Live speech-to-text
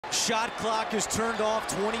Shot clock is turned off,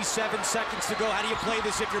 27 seconds to go. How do you play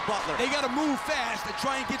this if you're Butler? They got to move fast and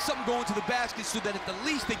try and get something going to the basket so that at the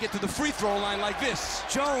least they get to the free throw line like this.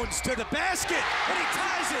 Jones to the basket, and he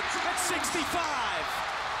ties it at 65.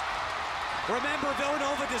 Remember,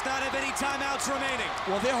 Villanova does not have any timeouts remaining.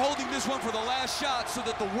 Well, they're holding this one for the last shot so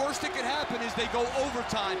that the worst that could happen is they go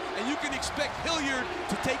overtime, and you can expect Hilliard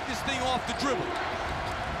to take this thing off the dribble.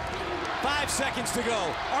 5 seconds to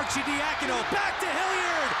go. Arcidiacono back to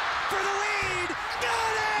Hilliard for the lead.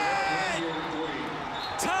 Got it!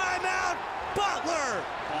 Timeout, Butler.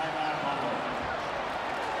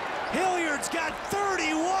 Hilliard's got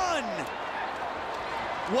 31.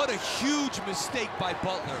 What a huge mistake by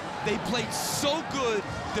Butler. They played so good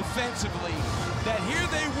defensively that here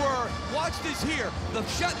they were. Watch this here. The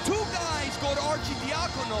shot, two guys go to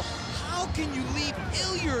Arcidiacono. How can you leave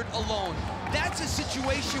Hilliard alone? That's a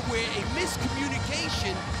situation where a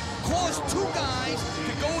miscommunication caused two guys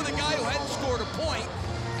to go with a guy who hadn't scored a point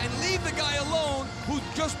and leave the guy alone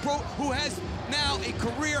who has now a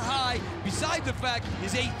career high, beside the fact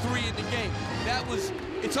his 8-3 in the game.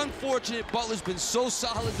 It's unfortunate. Butler's been so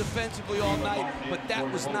solid defensively all night, but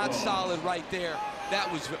that was not solid right there.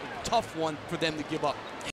 That was a tough one for them to give up.